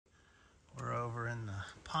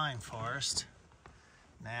pine forest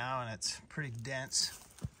now, and it's pretty dense.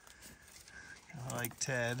 Kind of like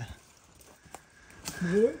Ted.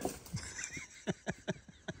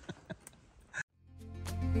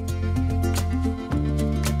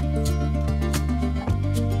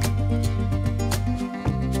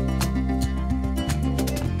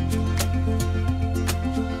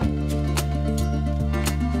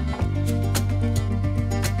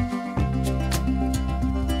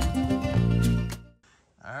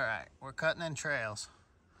 Cutting in trails.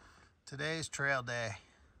 Today's trail day.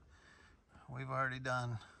 We've already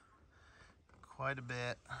done quite a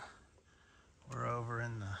bit. We're over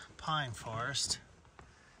in the pine forest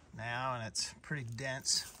now, and it's pretty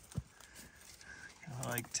dense. Kind of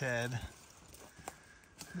like Ted.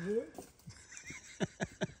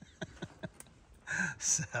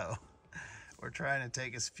 So we're trying to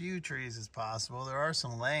take as few trees as possible. There are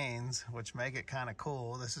some lanes which make it kind of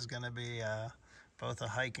cool. This is going to be both a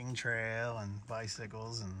hiking trail and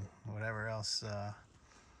bicycles and whatever else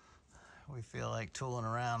we feel like tooling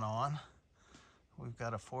around on. We've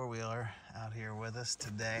got a four-wheeler out here with us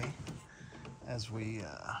today as we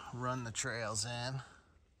run the trails in.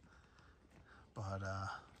 But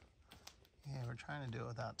yeah, we're trying to do it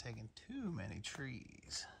without taking too many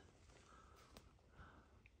trees.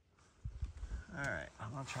 All right,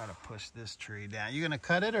 I'm gonna try to push this tree down. You gonna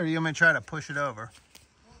cut it, or are you gonna try to push it over?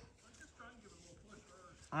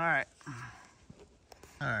 All right.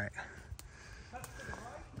 All right.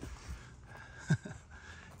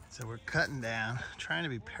 So we're cutting down, trying to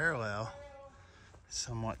be parallel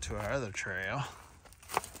somewhat to our other trail.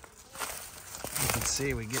 You can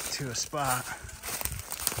see we get to a spot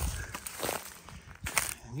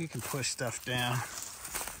and you can push stuff down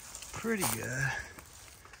pretty good.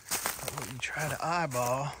 But what you try to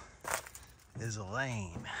eyeball is a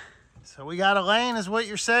lane. So we got a lane, is what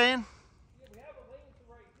you're saying?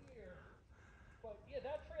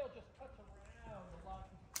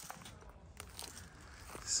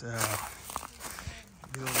 So,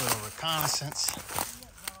 do a little reconnaissance.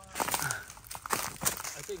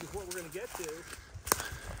 I think it's what we're going to get to.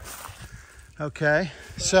 Okay,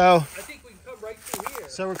 so I think we can come right through here.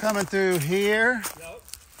 So we're coming through here. Yep.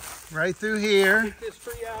 Right through here. Take this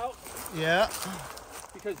tree out. Yeah.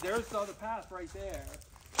 Because there's the other path right there.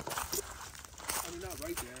 I mean, not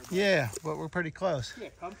right there. But yeah, but we're pretty close. Yeah,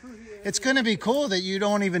 come through here. It's going to be cool that you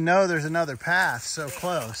don't even know there's another path so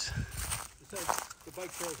close. It's like the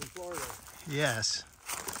bike trails in Florida. Yes.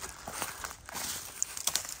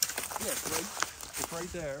 Yeah, it's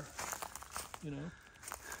right there, you know.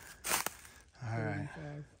 All right.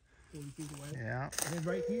 40 feet away. Yeah. And then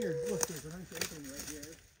right here, look, there's a nice opening right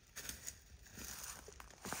here.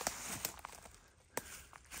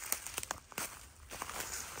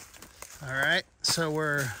 All right,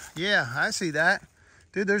 so yeah, I see that.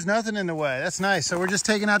 Dude, there's nothing in the way. That's nice. So we're just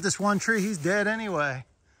taking out this one tree. He's dead anyway.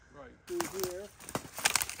 Right through here.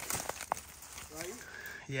 Right?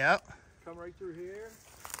 Yep. Come right through here.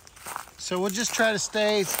 So we'll just try to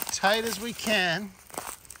stay as tight as we can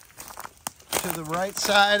to the right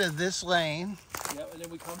side of this lane. Yep, and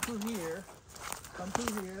then we come through here. Come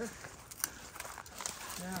through here.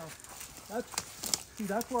 Now,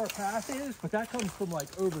 that's where our path is, but that comes from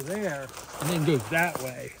like over there and then goes that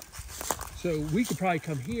way. So we could probably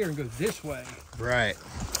come here and go this way. Right.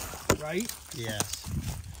 Right? Yes.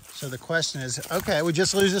 So the question is, okay, we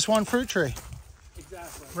just lose this one fruit tree.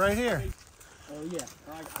 Exactly. Right here. Oh yeah,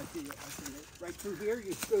 I see it. I see it. Right through here,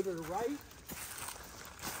 you just go to the right.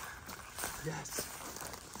 Yes.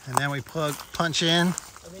 And then we punch in. And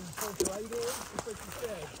then you punch right in, just like you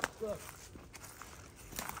said. Look.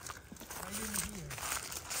 Right in here.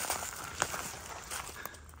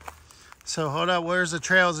 So hold up, where's the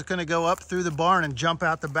trail? Is it going to go up through the barn and jump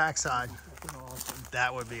out the backside? Awesome.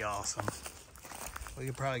 That would be awesome. We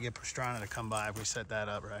could probably get Pastrana to come by if we set that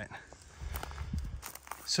up right.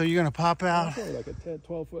 So you're going to pop out? Probably like a 10,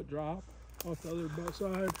 12-foot drop off the other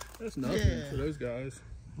side. That's nothing for those guys.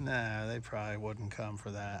 No, they probably wouldn't come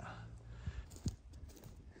for that.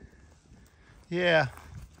 Yeah,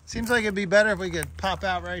 seems like it'd be better if we could pop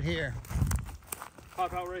out right here.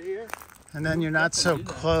 Pop out right here? And then you're not so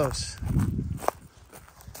close.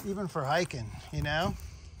 Even for hiking, you know?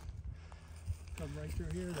 Come right through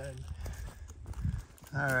here then.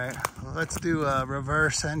 All right, well, let's do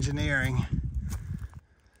reverse engineering.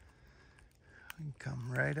 We can come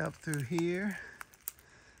right up through here.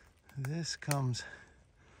 This comes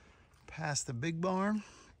past the big barn,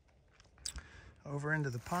 over into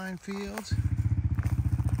the pine fields.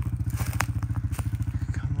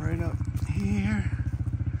 Come right up here.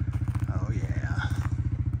 Oh yeah,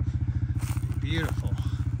 beautiful,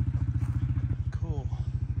 cool.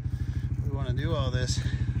 want to do all this.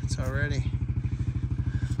 It's already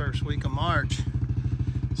first week of March.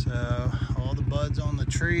 So all the buds on the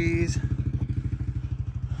trees,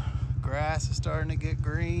 grass is starting to get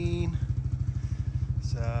green.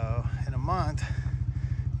 So in a month,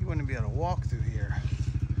 you wouldn't be able to walk through here.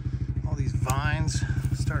 All these vines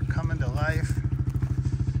start coming to life,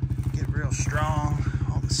 get real strong.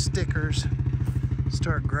 All the stickers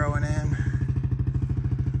start growing in.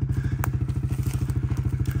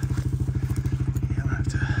 You'll have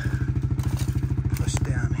to push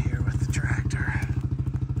down here with the tractor.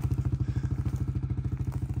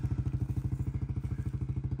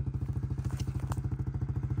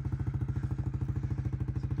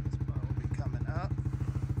 This part will be coming up.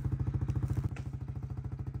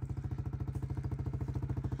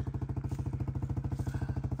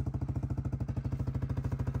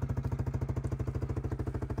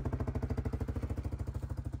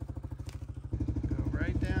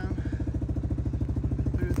 Down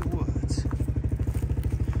through the woods.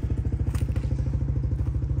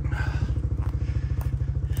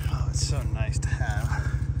 Oh, it's so nice to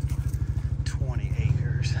have 20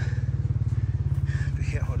 acres.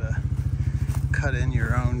 Be able to cut in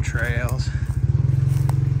your own trails.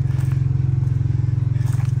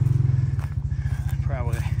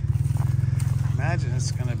 Probably imagine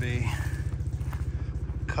it's going to be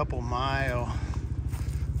a couple mile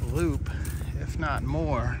loop, if not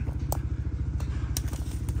more.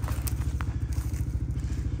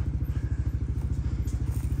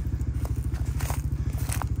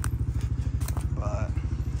 But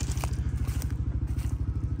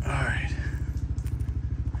all right.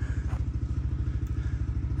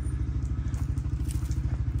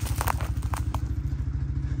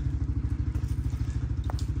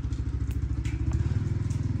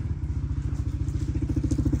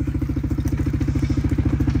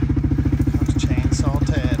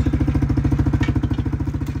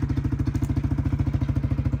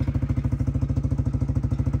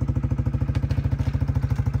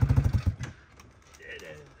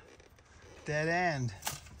 Dead end.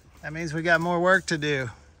 That means we got more work to do.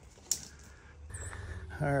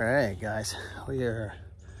 All right, guys, we are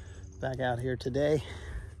back out here today.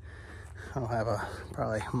 I'll have a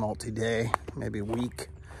probably multi-day, maybe week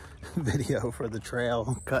video for the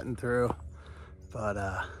trail cutting through, but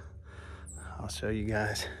I'll show you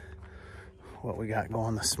guys what we got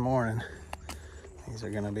going this morning. These are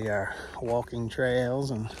gonna be our walking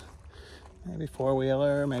trails and maybe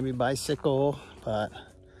four-wheeler, maybe bicycle, but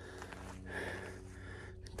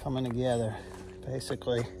coming together.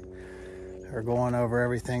 Basically, we're going over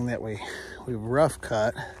everything that we rough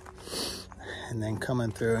cut and then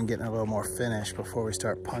coming through and getting a little more finished before we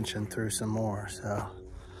start punching through some more. So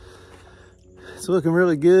it's looking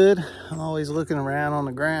really good. I'm always looking around on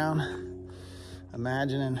the ground,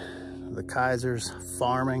 imagining the Kaisers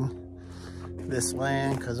farming this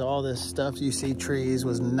land, because all this stuff you see trees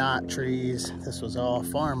was not trees. This was all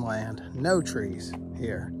farmland, no trees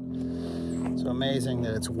here. So amazing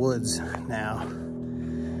that it's woods now.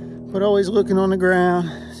 But always looking on the ground,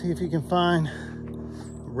 see if you can find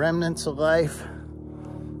remnants of life.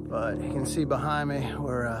 But you can see behind me,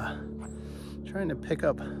 we're trying to pick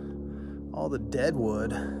up all the dead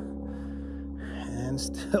wood, and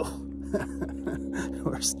still,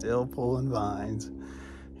 we're still pulling vines.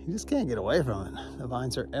 You just can't get away from it. The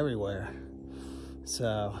vines are everywhere.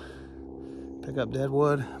 So, pick up dead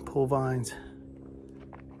wood, pull vines.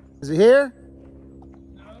 Is he here?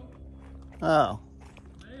 No. Oh.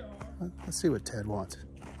 They are. Let's see what Ted wants.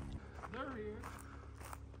 They're here.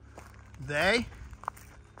 They?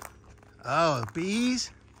 Oh,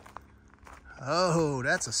 bees? Oh,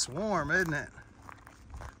 that's a swarm, isn't it?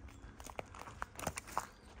 I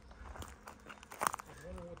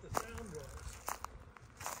wonder what the sound was.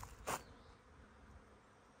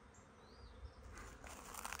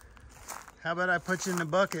 How about I put you in the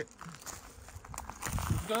bucket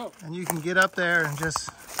Let's go. and you can get up there and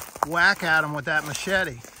just whack at them with that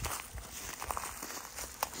machete.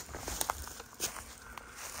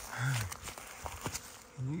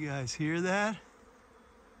 Can you guys hear that?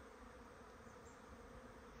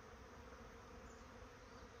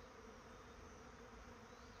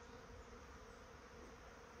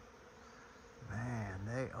 Man,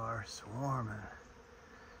 they are swarming.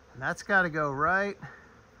 And that's got to go right.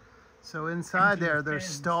 So inside Into there, the there's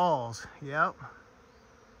pens. stalls. Yep.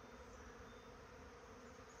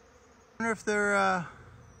 I wonder if they're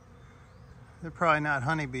probably not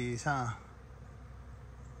honeybees, huh?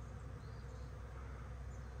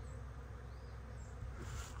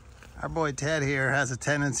 Our boy Ted here has a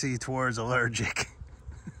tendency towards allergic.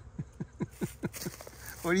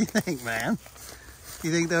 What do you think, man?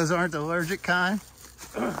 You think those aren't the allergic kind?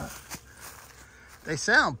 They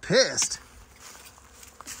sound pissed.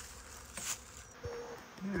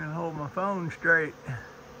 I'm gonna hold my phone straight. Rock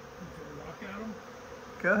at them?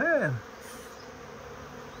 Go ahead.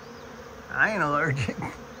 I ain't allergic.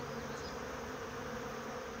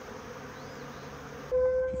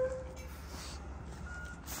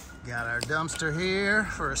 Got our dumpster here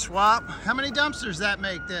for a swap. How many dumpsters that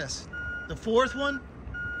make this? The fourth one?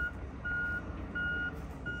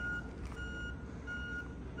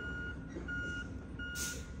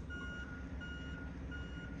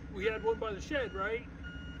 We had one by the shed, right?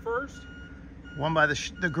 First? One by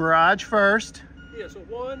the garage first. Yeah, so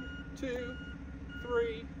 1, 2,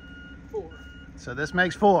 3, 4. So this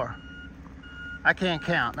makes 4. I can't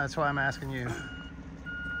count, that's why I'm asking you.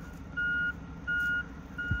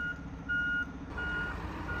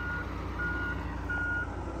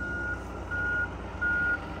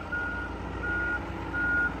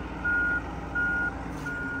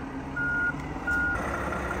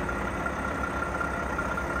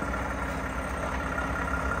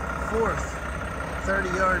 Fourth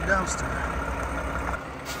 30-yard dumpster.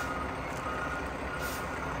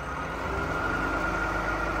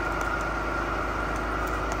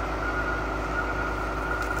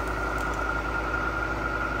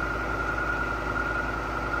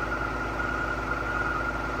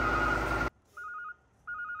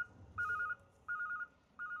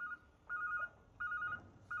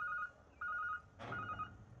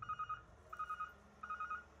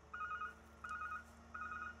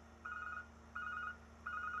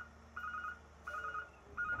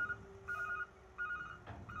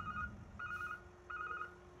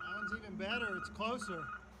 Even better, it's closer.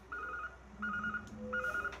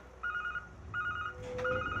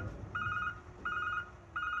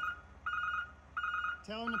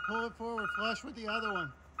 Tell him to pull it forward flush with the other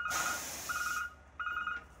one.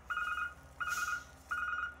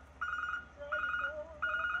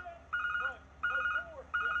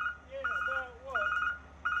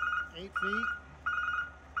 Yeah, 8 feet.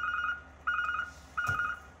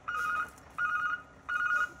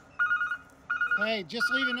 Hey, just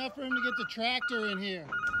leave enough room to get the tractor in here.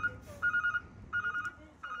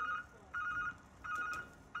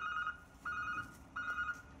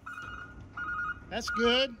 That's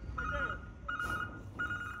good.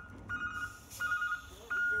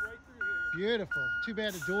 Beautiful. Too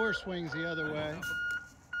bad the door swings the other way.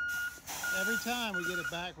 Every time we get it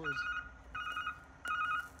backwards.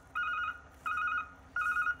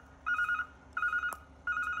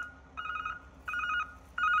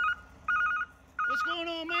 What's going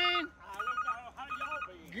on, man? How y'all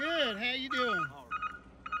be? Good. How you doing?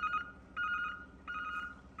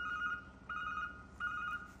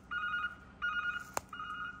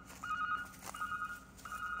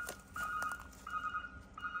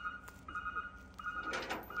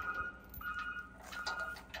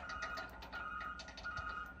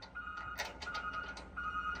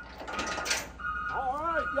 All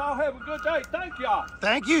right, y'all have a good day. Thank y'all.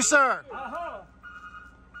 Thank you, sir.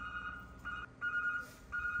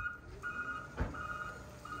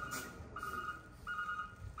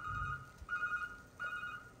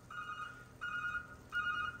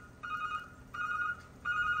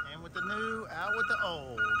 In with the new, out with the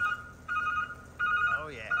old. Oh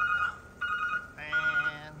yeah. Man,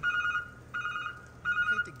 I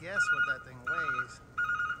hate to guess what that thing weighs.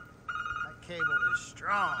 That cable is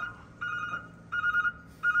strong.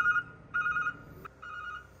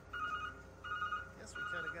 Guess we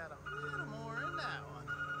could have got a little more in that one.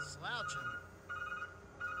 Slouching.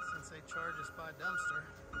 Since they charge us by dumpster.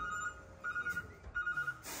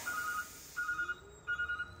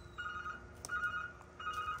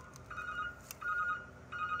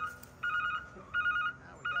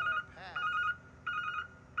 Now we got our path.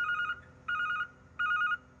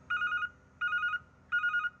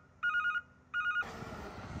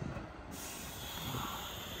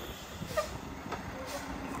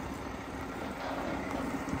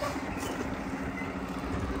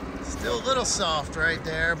 Still a little soft right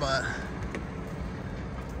there, but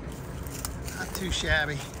not too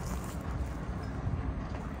shabby.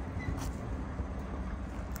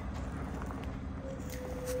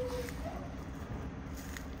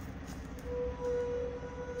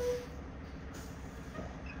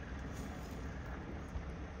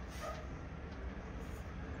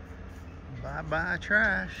 Bye-bye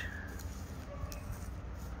trash.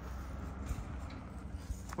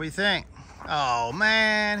 What do you think? Oh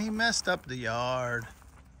man, he messed up the yard.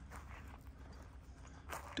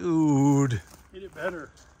 Dude. Get it better.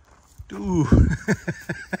 Dude.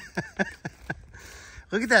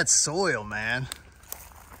 Look at that soil, man.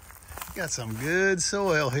 Got some good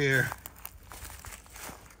soil here.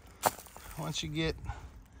 Once you get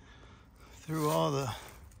through all the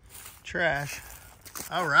trash.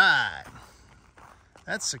 All right.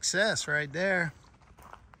 That's success right there.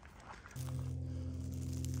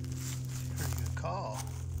 Pretty good call.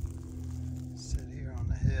 Sit here on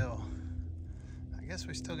the hill. I guess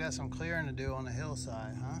we still got some clearing to do on the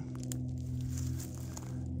hillside, huh?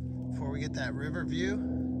 Before we get that river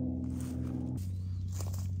view.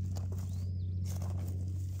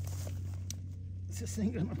 Is this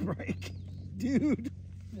thing gonna break? Dude.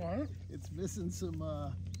 What? It's missing some,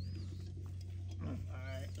 all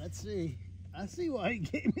right, let's see. I see why he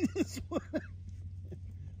gave me this one.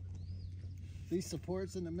 These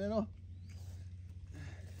supports in the middle,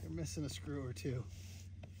 they're missing a screw or two.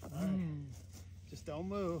 All right. Just don't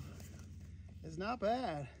move. It's not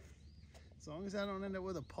bad. As long as I don't end up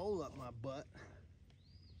with a pole up my butt.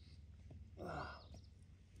 All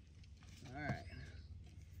right.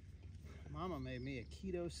 Mama made me a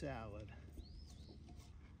keto salad.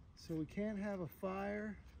 So we can't have a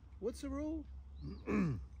fire. What's the rule?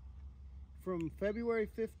 From February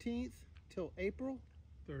 15th till April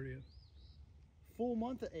 30th. Full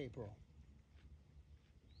month of April.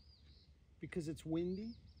 Because it's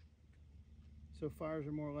windy. So fires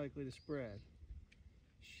are more likely to spread.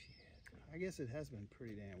 Shit. I guess it has been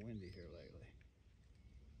pretty damn windy here lately.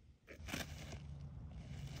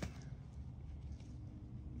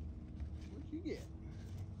 What'd you get?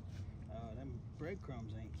 Oh, them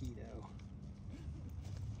breadcrumbs ain't keto.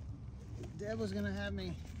 Deb was gonna have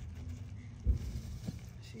me.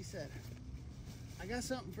 She said, I got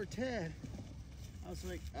something for Ted. I was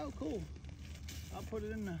like, oh, cool. I'll put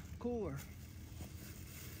it in the cooler.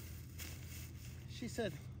 She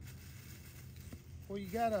said, well, you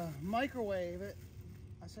gotta microwave it.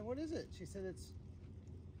 I said, what is it? She said, it's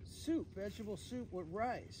soup, vegetable soup with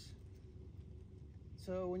rice.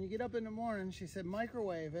 So when you get up in the morning, she said,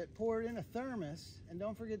 microwave it, pour it in a thermos, and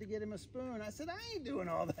don't forget to get him a spoon. I said, I ain't doing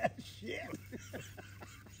all that shit.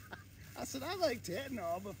 I said, I like Ted and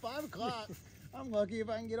all, but 5 o'clock, I'm lucky if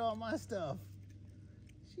I can get all my stuff.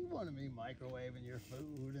 She wanted me microwaving your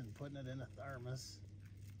food and putting it in a thermos.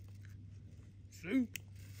 Soup.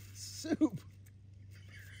 Soup.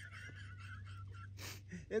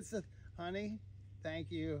 It's a, honey,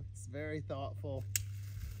 thank you. It's very thoughtful.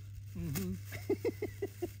 Mm-hmm.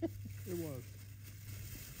 It was.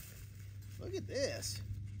 Look at this.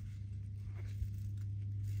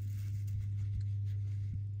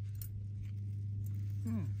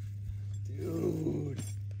 Dude,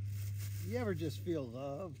 you ever just feel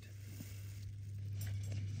loved?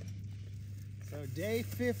 So day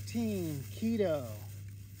 15, keto.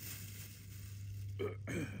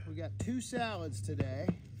 We got 2 salads today.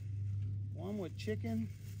 One with chicken.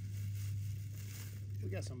 We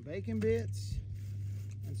got some bacon bits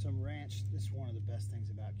and some ranch. This is one of the best things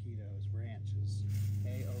about keto is ranch is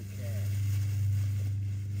A-OK.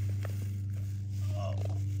 Oh.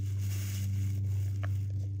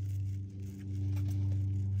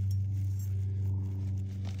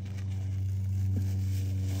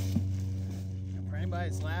 And for anybody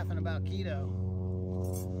that's laughing about keto,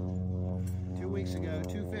 2 weeks ago,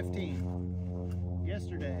 215.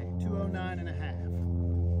 Yesterday, 209.5.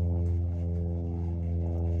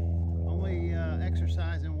 Only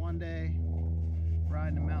exercising one day,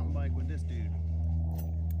 riding a mountain bike with this dude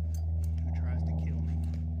who tries to kill me.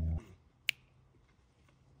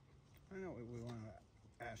 I know what we want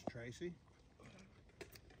to ask Tracy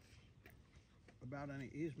about any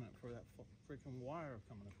easement for that freaking wire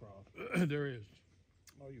coming across. There is.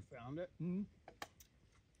 Oh, you found it? Mm-hmm.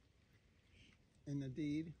 In the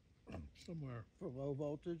deed? Somewhere. For low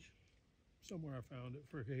voltage? Somewhere I found it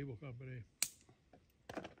for a cable company.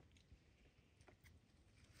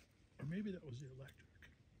 Or maybe that was the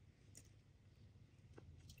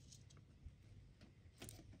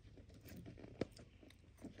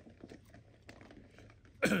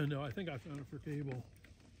electric. No, I think I found it for cable.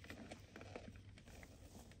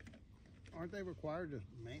 Aren't they required to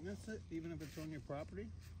maintenance it, even if it's on your property?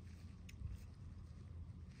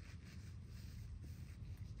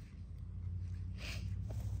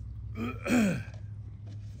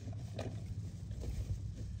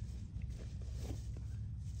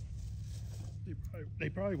 They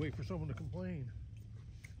probably wait for someone to complain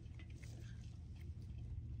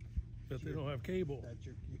that they don't have cable. That's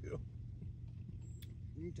your cue.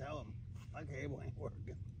 You tell them, my cable ain't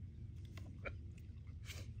working.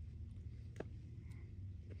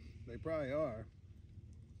 They probably are.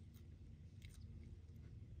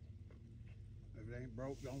 If it ain't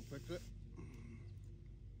broke, don't fix it.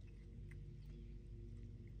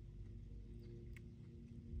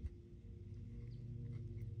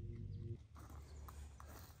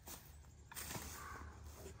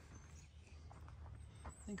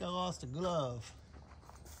 think I lost a glove.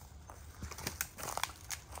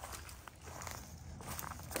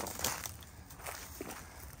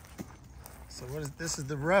 So what is this? Is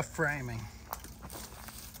the rough framing.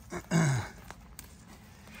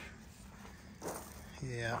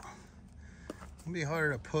 Yeah, it'll be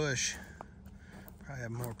harder to push. Probably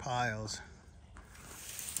have more piles.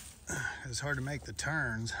 It's hard to make the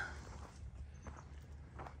turns.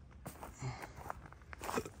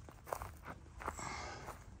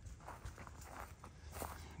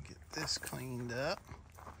 Get this cleaned up.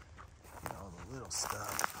 Get all the little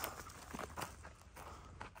stuff.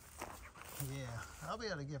 Yeah, I'll be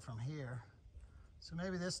able to get from here. So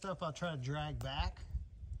maybe this stuff I'll try to drag back.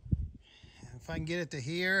 If I can get it to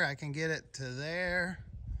here, I can get it to there.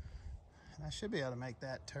 And I should be able to make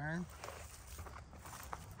that turn.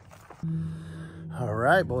 All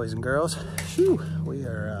right, boys and girls. Whew, we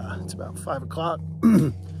are, it's about 5 o'clock.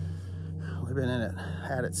 We've been in it,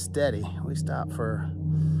 had it steady. We stopped for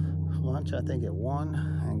lunch, I think at 1,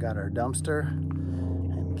 and got our dumpster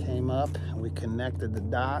and came up and we connected the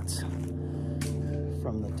dots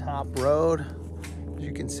from the top road. As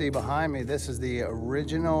you can see behind me, this is the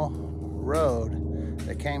original road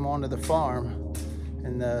that came onto the farm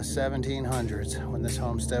in the 1700s when this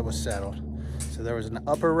homestead was settled. So there was an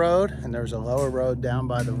upper road and there was a lower road down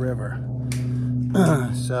by the river.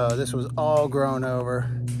 So this was all grown over.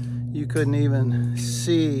 You couldn't even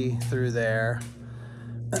see through there.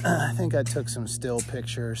 I think I took some still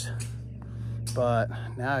pictures, but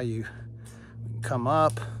now you come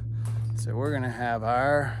up. So we're gonna have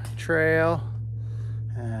our trail,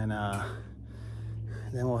 and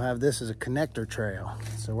then we'll have this as a connector trail.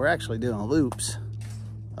 So we're actually doing loops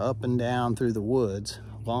up and down through the woods,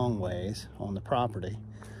 long ways on the property.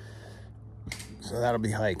 So that'll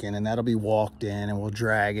be hiking and that'll be walked in, and we'll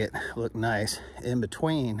drag it, look nice. In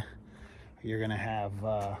between, you're gonna have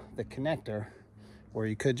the connector where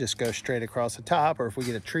you could just go straight across the top, or if we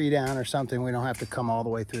get a tree down or something, we don't have to come all the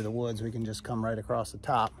way through the woods. We can just come right across the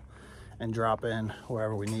top and drop in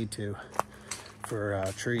wherever we need to for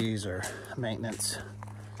trees or maintenance,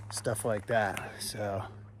 stuff like that. So,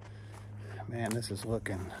 man, this is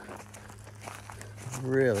looking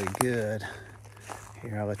really good.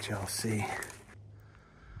 Here, I'll let y'all see. Yeah,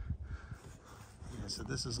 so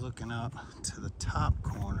this is looking up to the top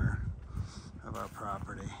corner of our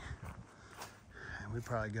property. And we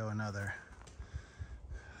probably go another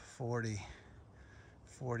 40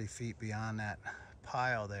 feet beyond that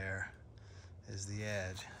pile there is the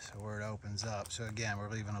edge. So where it opens up. So again, we're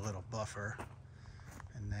leaving a little buffer.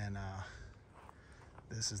 And then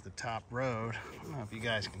this is the top road. I don't know if you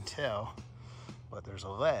guys can tell, but there's a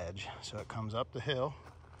ledge. So it comes up the hill,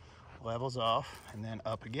 levels off, and then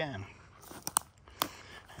up again.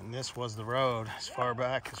 And this was the road as far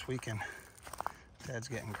back as we can. Ted's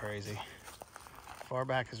getting crazy. Far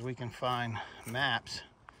back as we can find maps,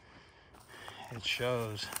 it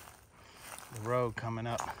shows the road coming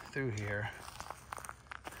up through here.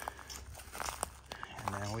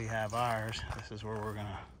 And then we have ours. This is where we're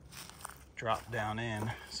gonna drop down in.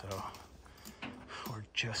 So we're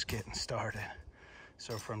just getting started.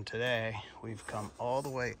 So from today, we've come all the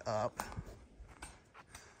way up,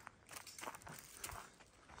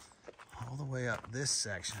 this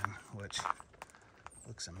section, which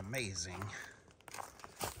looks amazing,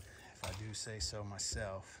 if I do say so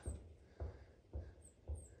myself.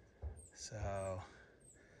 So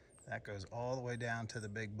that goes all the way down to the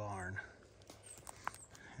big barn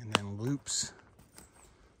and then loops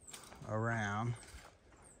around,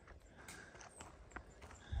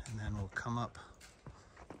 and then we'll come up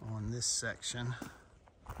on this section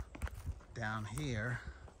down here.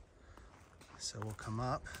 So we'll come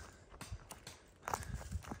up,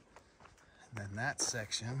 and then that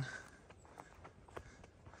section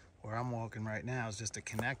where I'm walking right now is just a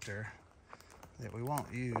connector that we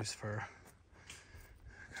won't use for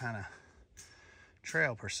kind of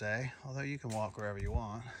trail per se, although you can walk wherever you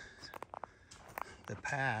want. The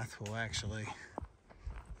path will actually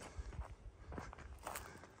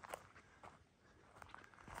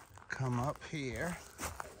come up here,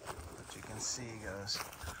 which you can see goes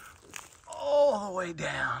all the way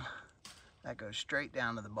down. That goes straight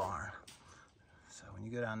down to the barn. So when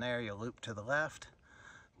you go down there, you'll loop to the left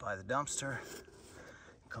by the dumpster,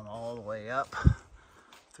 come all the way up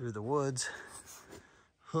through the woods,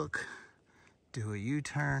 hook, do a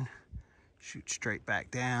U-turn, shoot straight back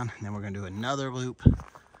down, and then we're gonna do another loop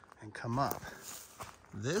and come up.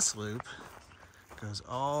 This loop goes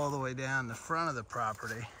all the way down the front of the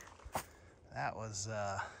property. That was,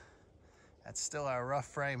 that's still our rough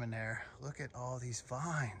frame in there. Look at all these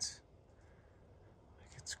vines.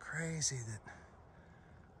 Like, it's crazy that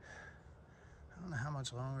I don't know how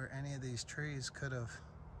much longer any of these trees could have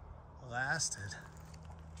lasted.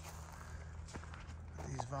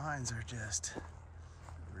 These vines are just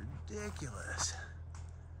ridiculous,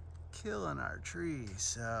 killing our trees.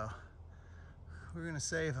 So we're gonna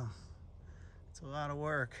save them. It's a lot of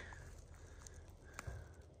work,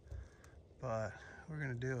 but we're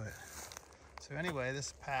gonna do it. So anyway,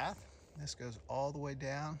 this path, this goes all the way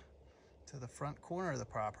down to the front corner of the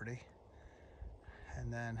property,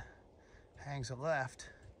 and then hangs a left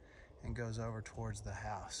and goes over towards the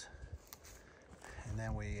house. And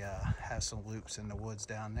then we have some loops in the woods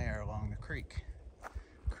down there along the creek.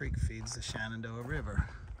 Creek feeds the Shenandoah River.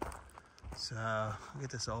 So look at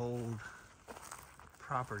this old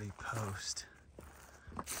property post.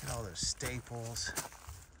 Look at all those staples.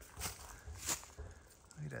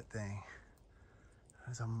 Look at that thing.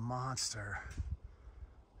 It's a monster.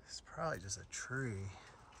 It's probably just a tree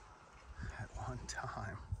at one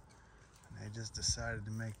time. And they just decided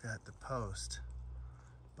to make that the post.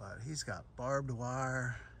 But he's got barbed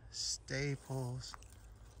wire, staples,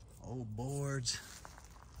 old boards.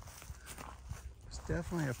 It's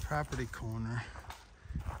definitely a property corner.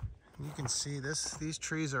 And you can see these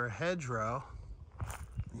trees are a hedgerow.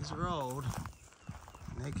 These are old.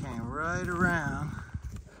 And they came right around.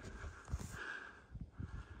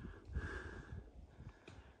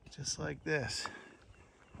 Just like this.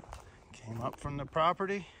 Came up from the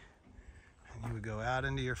property, and you would go out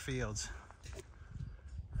into your fields.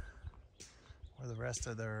 Or the rest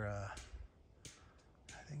of their,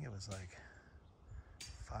 I think it was like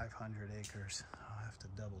 500 acres. I'll have to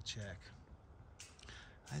double check.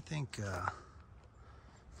 I think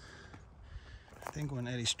when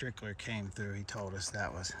Eddie Strickler came through, he told us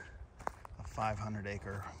that was a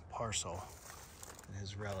 500-acre parcel that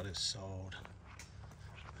his relatives sold.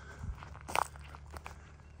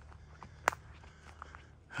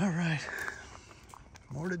 All right,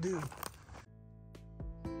 more to do.